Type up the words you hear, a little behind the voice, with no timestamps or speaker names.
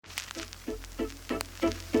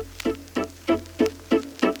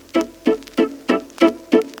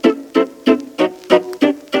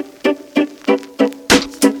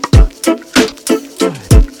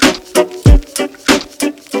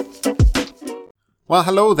Well,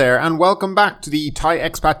 hello there and welcome back to the Thai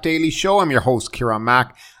Expat Daily Show. I'm your host, Kieran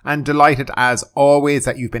Mack, and delighted as always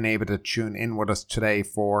that you've been able to tune in with us today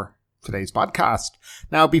for today's podcast.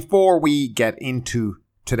 Now, before we get into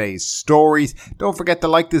today's stories, don't forget to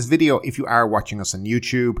like this video if you are watching us on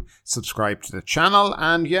YouTube, subscribe to the channel,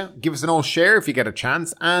 and give us an old share if you get a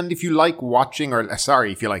chance. And if you like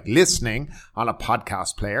if you like listening on a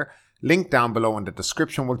podcast player, link down below in the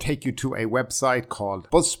description will take you to a website called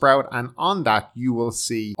Buzzsprout, and on that you will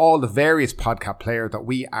see all the various podcast players that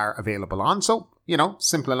we are available on. So,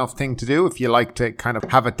 simple enough thing to do. If you like to kind of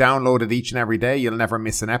have it downloaded each and every day, you'll never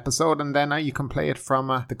miss an episode, and then you can play it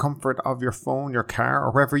from the comfort of your phone, your car,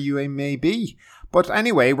 or wherever you may be. But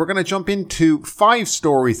anyway, we're going to jump into 5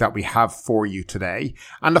 stories that we have for you today.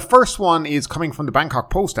 And the first one is coming from the Bangkok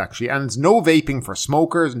Post, actually, and it's no vaping for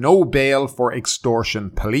smokers, no bail for extortion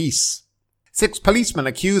police. 6 policemen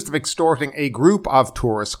accused of extorting a group of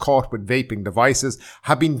tourists caught with vaping devices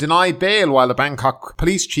have been denied bail, while the Bangkok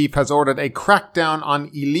police chief has ordered a crackdown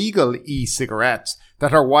on illegal e-cigarettes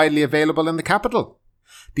that are widely available in the capital.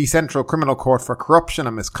 The Central Criminal Court for Corruption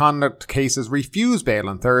and Misconduct cases refused bail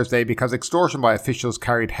on Thursday because extortion by officials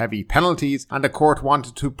carried heavy penalties, and the court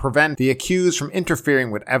wanted to prevent the accused from interfering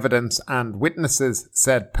with evidence and witnesses,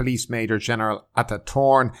 said Police Major General Atta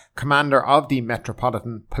Thorn, commander of the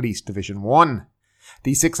Metropolitan Police Division 1.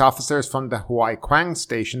 The 6 officers from the Huai Quang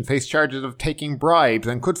station face charges of taking bribes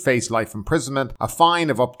and could face life imprisonment, a fine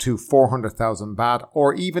of up to 400,000 baht,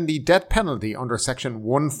 or even the death penalty under Section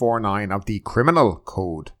 149 of the Criminal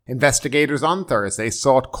Code. Investigators on Thursday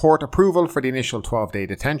sought court approval for the initial 12-day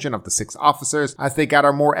detention of the 6 officers as they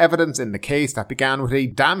gather more evidence in the case that began with a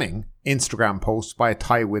damning Instagram post by a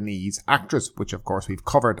Taiwanese actress, which of course we've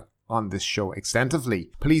covered on this show extensively.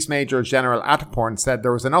 Police Major General Attaporn said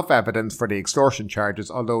there was enough evidence for the extortion charges,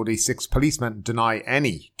 although the 6 policemen deny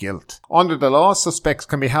any guilt. Under the law, suspects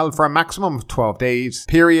can be held for a maximum of 12 days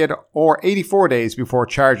period or 84 days before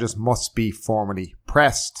charges must be formally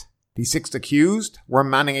pressed. The 6 accused were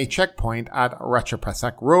manning a checkpoint at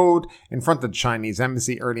Ratchaprasak Road in front of the Chinese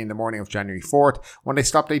embassy early in the morning of January 4th when they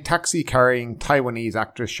stopped a taxi carrying Taiwanese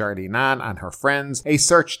actress Shirley Nan and her friends. A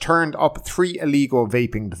search turned up 3 illegal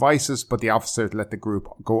vaping devices, but the officers let the group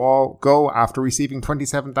go after receiving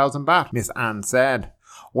 27,000 baht, Miss Ann said.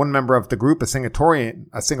 One member of the group, a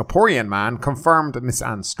Singaporean man, confirmed Miss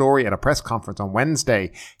Ann's story at a press conference on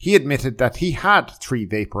Wednesday. He admitted that he had 3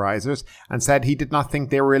 vaporizers and said he did not think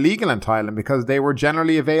they were illegal in Thailand because they were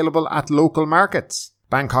generally available at local markets.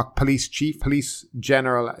 Bangkok Police Chief Police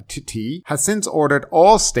General Titi has since ordered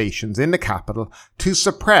all stations in the capital to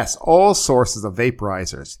suppress all sources of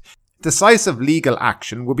vaporizers. Decisive legal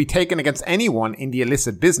action will be taken against anyone in the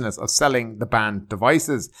illicit business of selling the banned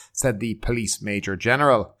devices, said the Police Major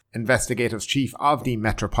General, Investigative Chief of the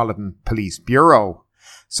Metropolitan Police Bureau.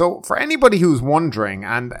 So for anybody who's wondering,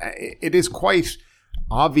 and it is quite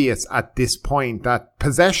obvious at this point that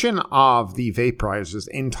possession of the vaporizers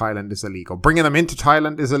in Thailand is illegal. Bringing them into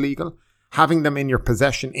Thailand is illegal. Having them in your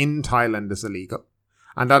possession in Thailand is illegal.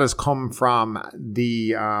 And that has come from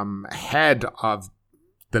the head of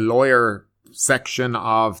the lawyer section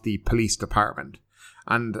of the police department.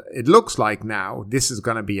 And it looks like now this is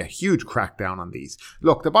going to be a huge crackdown on these.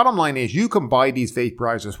 Look, the bottom line is you can buy these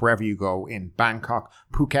vaporizers wherever you go, in Bangkok,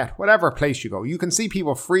 Phuket, whatever place you go. You can see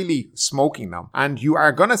people freely smoking them. And you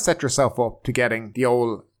are going to set yourself up to getting the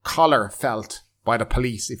old collar felt by the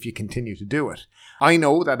police if you continue to do it. I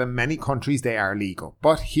know that in many countries they are legal,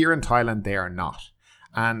 but here in Thailand they are not.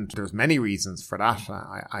 And there's many reasons for that.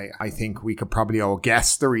 I think we could probably all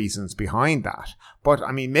guess the reasons behind that. But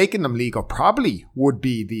I mean, making them legal probably would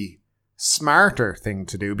be the smarter thing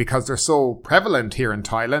to do because they're so prevalent here in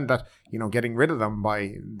Thailand that, getting rid of them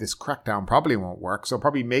by this crackdown probably won't work. So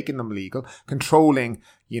probably making them legal, controlling,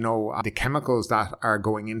 the chemicals that are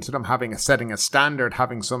going into them, setting a standard,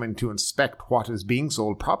 having someone to inspect what is being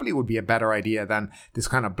sold probably would be a better idea than this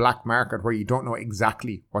kind of black market where you don't know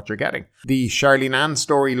exactly what you're getting. The Shirley Nan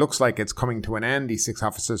story looks like it's coming to an end. These 6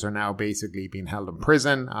 officers are now basically being held in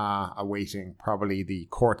prison, awaiting probably the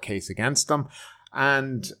court case against them.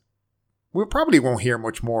 And we probably won't hear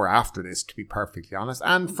much more after this, to be perfectly honest.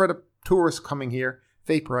 And for the tourists coming here,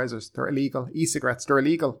 vaporizers, they're illegal. E-cigarettes, they're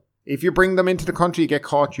illegal. If you bring them into the country, you get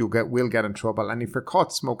caught, will get in trouble. And if you're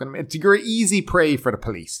caught smoking them, you're easy prey for the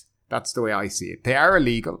police. That's the way I see it. They are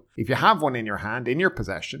illegal. If you have one in your hand, in your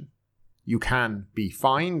possession, you can be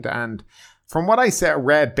fined. And from what I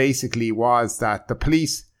read basically was that the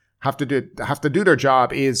police have to do their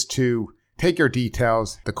job is to take your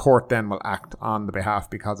details. The court then will act on the behalf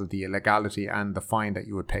because of the illegality and the fine that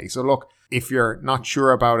you would pay. So look, if you're not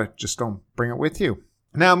sure about it, just don't bring it with you.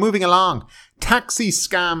 Now, moving along, taxi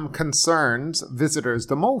scam concerns visitors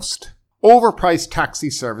the most. Overpriced taxi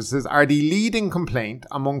services are the leading complaint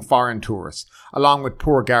among foreign tourists, along with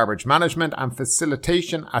poor garbage management and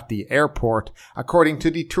facilitation at the airport, according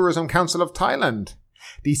to the Tourism Council of Thailand.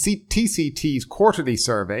 The TCT's quarterly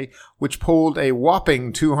survey, which polled a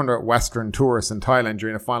whopping 200 Western tourists in Thailand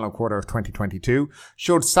during the final quarter of 2022,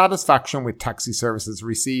 showed satisfaction with taxi services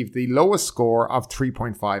received the lowest score of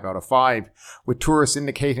 3.5 out of 5, with tourists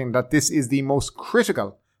indicating that this is the most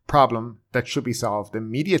critical problem that should be solved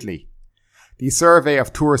immediately. The survey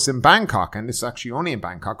of tourists in Bangkok, and this is actually only in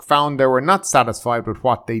Bangkok, found they were not satisfied with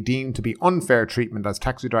what they deemed to be unfair treatment, as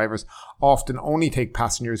taxi drivers often only take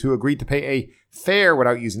passengers who agreed to pay a fare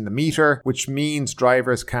without using the meter, which means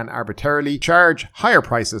drivers can arbitrarily charge higher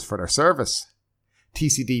prices for their service.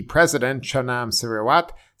 TCD President Chanam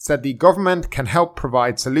Siriwat said the government can help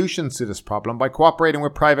provide solutions to this problem by cooperating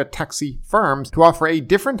with private taxi firms to offer a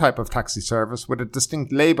different type of taxi service with a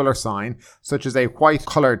distinct label or sign, such as a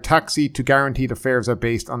white-coloured taxi, to guarantee the fares are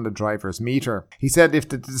based on the driver's meter. He said if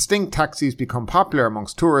the distinct taxis become popular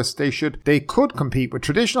amongst tourists, they could compete with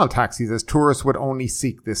traditional taxis, as tourists would only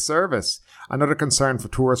seek this service. Another concern for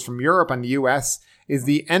tourists from Europe and the US is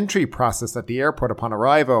the entry process at the airport upon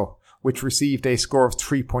arrival, which received a score of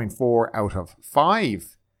 3.4 out of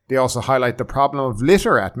 5. They also highlight the problem of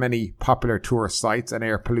litter at many popular tourist sites and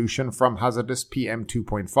air pollution from hazardous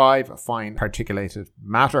PM2.5, fine particulated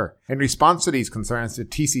matter. In response to these concerns, the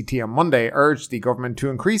TCT on Monday urged the government to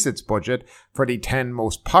increase its budget for the 10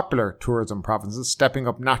 most popular tourism provinces, stepping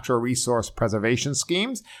up natural resource preservation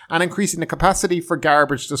schemes and increasing the capacity for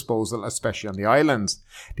garbage disposal, especially on the islands.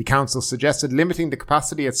 The council suggested limiting the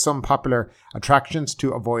capacity at some popular attractions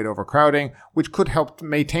to avoid overcrowding, which could help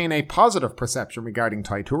maintain a positive perception regarding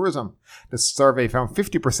Thai tourism. The survey found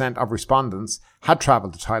 50% of respondents had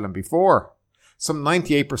travelled to Thailand before. Some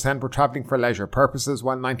 98% were travelling for leisure purposes,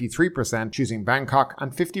 while 93% choosing Bangkok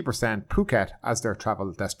and 50% Phuket as their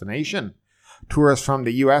travel destination. Tourists from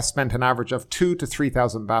the US spent an average of 2,000 to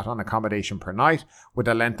 3,000 baht on accommodation per night, with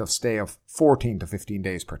a length of stay of 14 to 15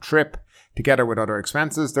 days per trip. Together with other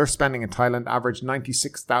expenses, their spending in Thailand averaged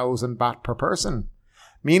 96,000 baht per person.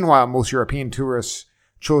 Meanwhile, most European tourists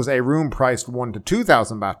chose a room priced 1,000 to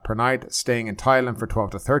 2,000 baht per night, staying in Thailand for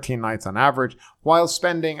 12 to 13 nights on average, while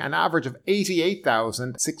spending an average of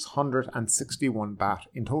 88,661 baht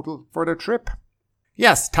in total for their trip.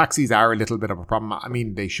 Yes, taxis are a little bit of a problem. I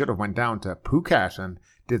mean, they should have went down to Phuket and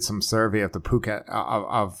did some survey of the Phuket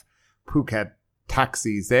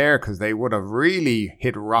taxis there, because they would have really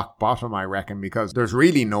hit rock bottom, I reckon, because there's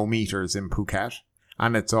really no meters in Phuket.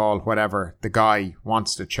 And it's all whatever the guy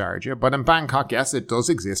wants to charge you. But in Bangkok, yes, it does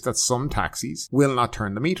exist that some taxis will not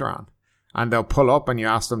turn the meter on. And they'll pull up and you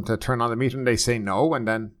ask them to turn on the meter and they say no. And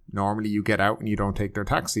then normally you get out and you don't take their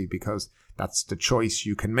taxi, because that's the choice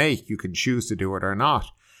you can make. You can choose to do it or not.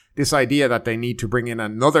 This idea that they need to bring in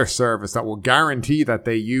another service that will guarantee that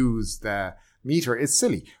they use the meter is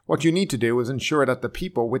silly. What you need to do is ensure that the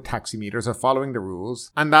people with taxi meters are following the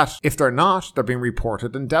rules, and that if they're not, they're being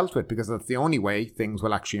reported and dealt with, because that's the only way things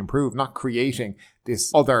will actually improve, not creating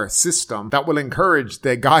this other system that will encourage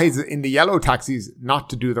the guys in the yellow taxis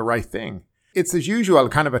not to do the right thing. It's, as usual,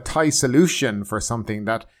 kind of a Thai solution for something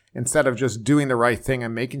that, instead of just doing the right thing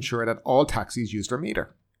and making sure that all taxis use their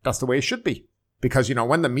meter. That's the way it should be. Because,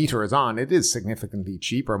 when the meter is on, it is significantly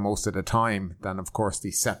cheaper most of the time than, of course, the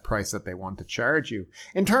set price that they want to charge you.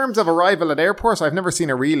 In terms of arrival at airports, I've never seen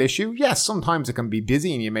a real issue. Yes, sometimes it can be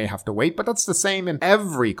busy and you may have to wait, but that's the same in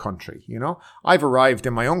every country, I've arrived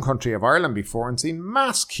in my own country of Ireland before and seen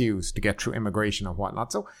mass queues to get through immigration and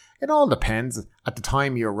whatnot. So it all depends at the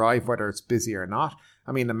time you arrive, whether it's busy or not.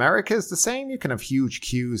 I mean, America is the same. You can have huge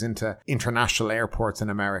queues into international airports in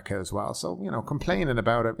America as well. So, complaining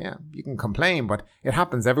about it, yeah, you can complain, but it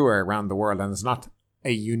happens everywhere around the world and it's not a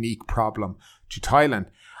unique problem to Thailand.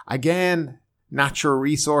 Again, natural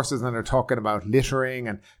resources, and they're talking about littering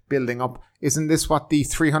and building up. Isn't this what the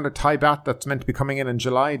 300 Thai baht that's meant to be coming in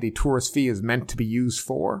July, the tourist fee, is meant to be used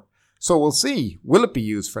for? So we'll see. Will it be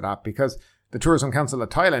used for that? Because the Tourism Council of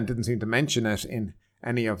Thailand didn't seem to mention it in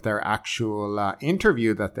any of their actual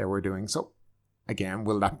interview that they were doing. So again,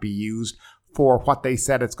 will that be used for what they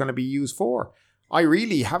said it's going to be used for? I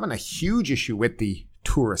really haven't a huge issue with the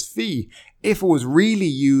tourist fee if it was really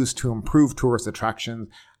used to improve tourist attractions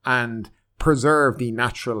and preserve the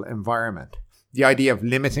natural environment. The idea of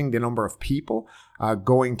limiting the number of people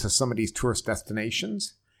going to some of these tourist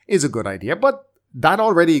destinations is a good idea, but that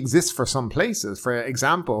already exists for some places. For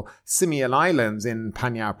example, Simian Islands in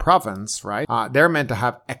Phang province, right? They're meant to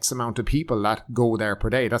have X amount of people that go there per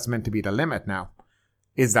day. That's meant to be the limit now.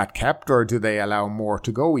 Is that kept, or do they allow more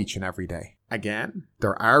to go each and every day? Again,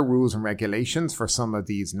 there are rules and regulations for some of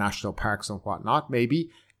these national parks and whatnot. Maybe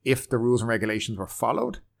if the rules and regulations were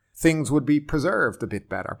followed, things would be preserved a bit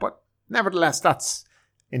better. But nevertheless, that's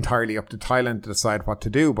entirely up to Thailand to decide what to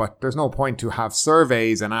do. But there's no point to have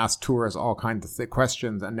surveys and ask tourists all kinds of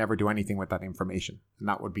questions and never do anything with that information. And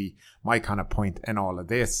that would be my kind of point in all of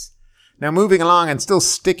this. Now, moving along and still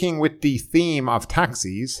sticking with the theme of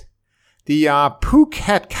taxis, the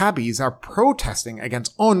Phuket cabbies are protesting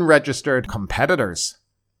against unregistered competitors.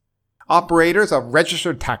 Operators of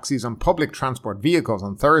registered taxis and public transport vehicles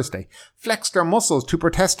on Thursday flexed their muscles to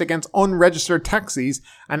protest against unregistered taxis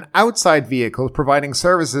and outside vehicles providing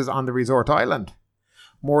services on the resort island.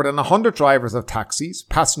 More than 100 drivers of taxis,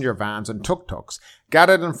 passenger vans and tuk-tuks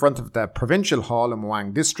gathered in front of the provincial hall in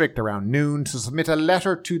Muang district around noon to submit a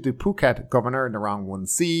letter to the Phuket governor, Narong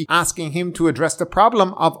Wonsi, asking him to address the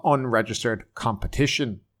problem of unregistered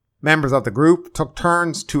competition. Members of the group took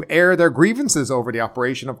turns to air their grievances over the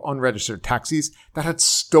operation of unregistered taxis that had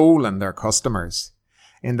stolen their customers.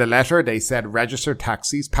 In the letter, they said registered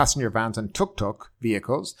taxis, passenger vans and tuk-tuk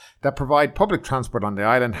vehicles that provide public transport on the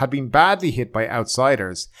island had been badly hit by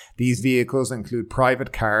outsiders. These vehicles include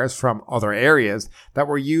private cars from other areas that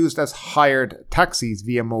were used as hired taxis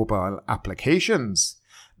via mobile applications.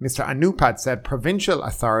 Mr. Anupad said provincial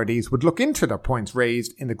authorities would look into the points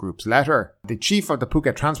raised in the group's letter. The chief of the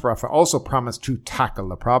Phuket Transport Office also promised to tackle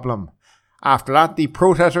the problem. After that, the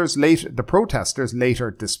protesters later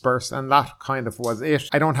dispersed, and that kind of was it.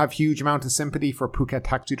 I don't have huge amount of sympathy for Phuket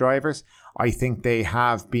taxi drivers. I think they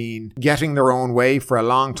have been getting their own way for a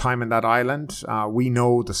long time in that island. We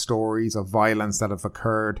know the stories of violence that have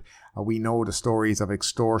occurred. We know the stories of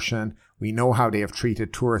extortion. We know how they have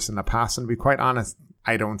treated tourists in the past, and to be quite honest,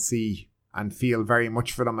 I don't see and feel very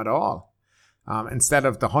much for them at all. Instead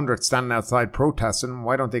of the 100 standing outside protesting,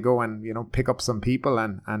 why don't they go and, pick up some people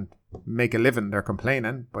and make a living? They're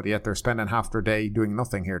complaining, but yet they're spending half their day doing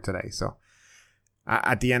nothing here today. So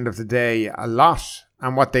at the end of the day,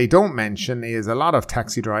 and what they don't mention is a lot of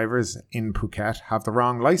taxi drivers in Phuket have the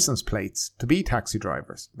wrong license plates to be taxi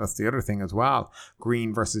drivers. That's the other thing as well.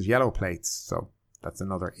 Green versus yellow plates. So that's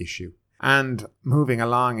another issue. And moving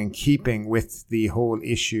along and keeping with the whole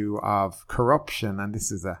issue of corruption, and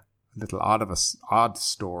this is a little odd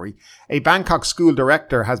story. A Bangkok school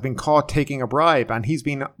director has been caught taking a bribe, and he's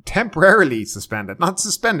been temporarily suspended. Not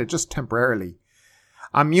suspended, just temporarily.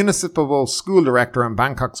 A municipal school director in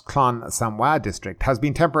Bangkok's Klon Samwa district has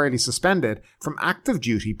been temporarily suspended from active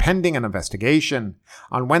duty pending an investigation.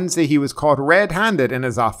 On Wednesday, he was caught red-handed in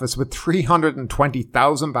his office with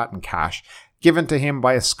 320,000 baht in cash given to him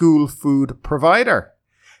by a school food provider.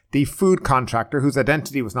 The food contractor, whose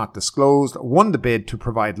identity was not disclosed, won the bid to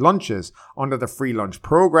provide lunches under the free lunch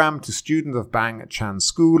program to students of Bang Chan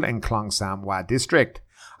School in Klong Samwa district.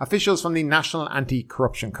 Officials from the National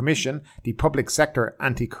Anti-Corruption Commission, the Public Sector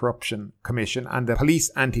Anti-Corruption Commission and the Police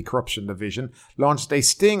Anti-Corruption Division launched a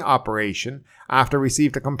sting operation after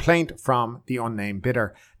received a complaint from the unnamed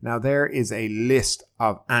bidder. Now there is a list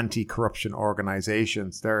of anti-corruption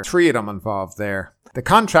organisations. There are 3 of them involved there. The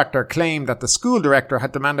contractor claimed that the school director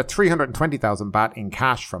had demanded 320,000 baht in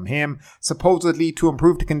cash from him, supposedly to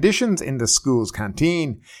improve the conditions in the school's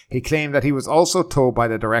canteen. He claimed that he was also told by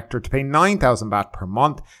the director to pay 9,000 baht per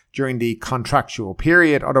month during the contractual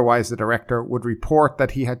period, otherwise the director would report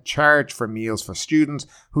that he had charged for meals for students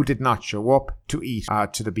who did not show up to eat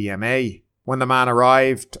to the BMA. When the man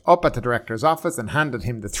arrived up at the director's office and handed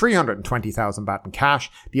him the 320,000 baht in cash,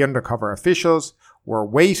 the undercover officials were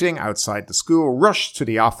waiting outside the school rushed to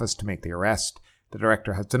the office to make the arrest. The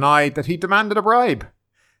director has denied that he demanded a bribe.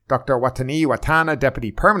 Dr. Watani Watana,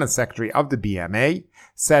 Deputy Permanent Secretary of the BMA,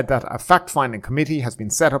 said that a fact-finding committee has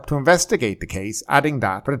been set up to investigate the case, adding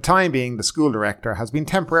that, for the time being, the school director has been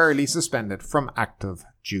temporarily suspended from active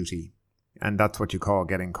duty. And that's what you call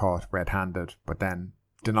getting caught red-handed, but then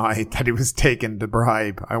denied that he was taking the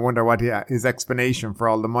bribe. I wonder what his explanation for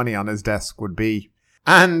all the money on his desk would be.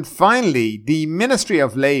 And finally, the Ministry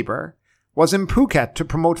of Labour was in Phuket to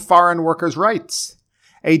promote foreign workers' rights.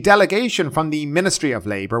 A delegation from the Ministry of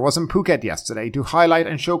Labour was in Phuket yesterday to highlight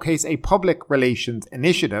and showcase a public relations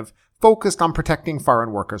initiative focused on protecting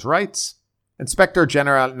foreign workers' rights. Inspector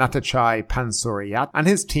General Natachai Pansuriyat and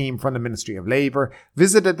his team from the Ministry of Labour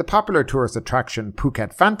visited the popular tourist attraction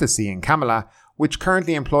Phuket Fantasy in Kamala, which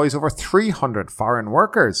currently employs over 300 foreign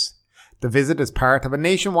workers. The visit is part of a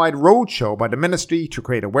nationwide roadshow by the ministry to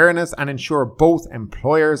create awareness and ensure both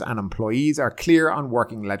employers and employees are clear on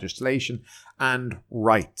working legislation and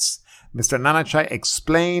rights. Mr. Nanachai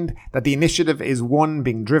explained that the initiative is one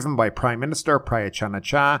being driven by Prime Minister Prayut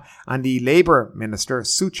Chan-o-cha and the Labour Minister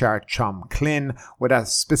Suchart Chomklin, with a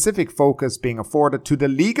specific focus being afforded to the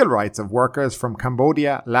legal rights of workers from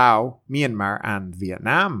Cambodia, Laos, Myanmar and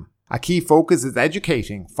Vietnam. A key focus is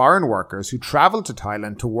educating foreign workers who travel to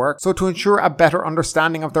Thailand to work, so to ensure a better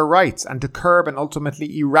understanding of their rights and to curb and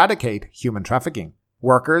ultimately eradicate human trafficking.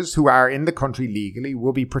 Workers who are in the country legally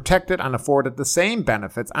will be protected and afforded the same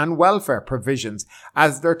benefits and welfare provisions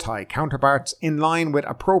as their Thai counterparts in line with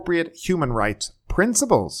appropriate human rights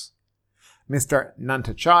principles. Mr.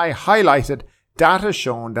 Nanachai highlighted data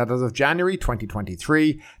shown that as of January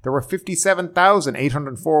 2023, there were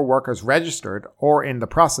 57,804 workers registered or in the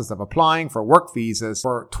process of applying for work visas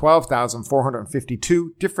for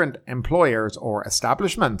 12,452 different employers or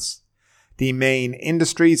establishments. The main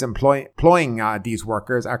industries employing these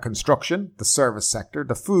workers are construction, the service sector,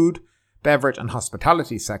 the food, beverage and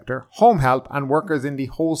hospitality sector, home help and workers in the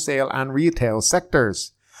wholesale and retail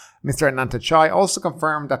sectors. Mr. Nanachai also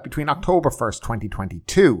confirmed that between October 1st,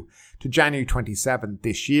 2022 to January 27th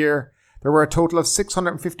this year, there were a total of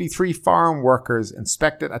 653 foreign workers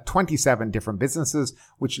inspected at 27 different businesses,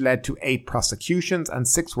 which led to 8 prosecutions and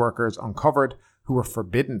 6 workers uncovered who were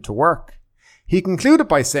forbidden to work. He concluded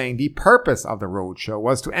by saying the purpose of the roadshow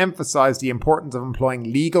was to emphasize the importance of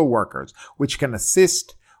employing legal workers, which can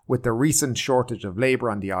assist with the recent shortage of labour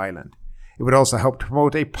on the island. It would also help to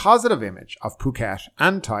promote a positive image of Phuket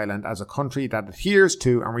and Thailand as a country that adheres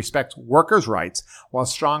to and respects workers' rights while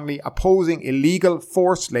strongly opposing illegal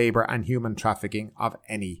forced labour and human trafficking of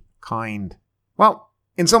any kind. Well,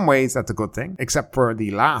 in some ways that's a good thing, except for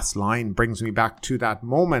the last line brings me back to that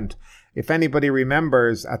moment. If anybody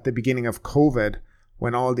remembers at the beginning of COVID,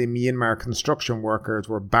 when all the Myanmar construction workers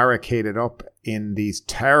were barricaded up in these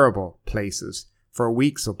terrible places for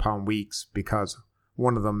weeks upon weeks because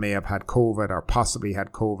one of them may have had COVID or possibly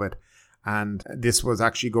had COVID. And this was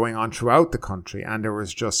actually going on throughout the country. And there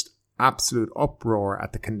was just absolute uproar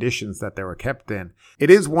at the conditions that they were kept in. It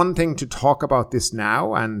is one thing to talk about this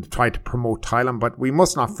now and try to promote Thailand, but we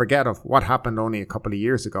must not forget of what happened only a couple of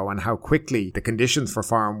years ago and how quickly the conditions for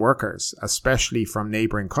foreign workers, especially from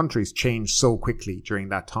neighbouring countries, changed so quickly during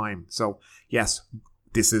that time. So yes,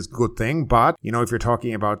 this is a good thing, but if you're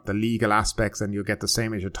talking about the legal aspects and you get the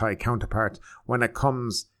same as your Thai counterpart, when it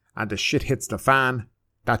comes and the shit hits the fan,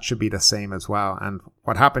 that should be the same as well. And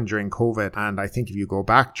what happened during COVID, and I think if you go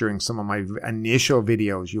back during some of my initial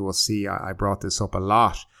videos, you will see I brought this up a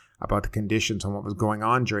lot about the conditions and what was going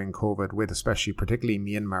on during COVID with especially particularly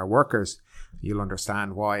Myanmar workers. You'll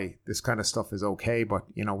understand why this kind of stuff is okay, but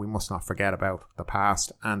we must not forget about the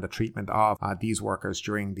past and the treatment of these workers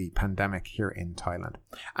during the pandemic here in Thailand.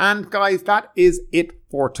 And guys, that is it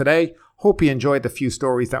for today. Hope you enjoyed the few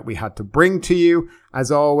stories that we had to bring to you.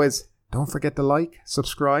 As always, don't forget to like,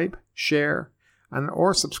 subscribe, share,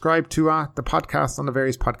 or subscribe to the podcast on the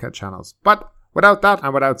various podcast channels. But without that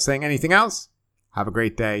and without saying anything else, have a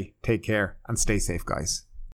great day, take care, and stay safe, guys.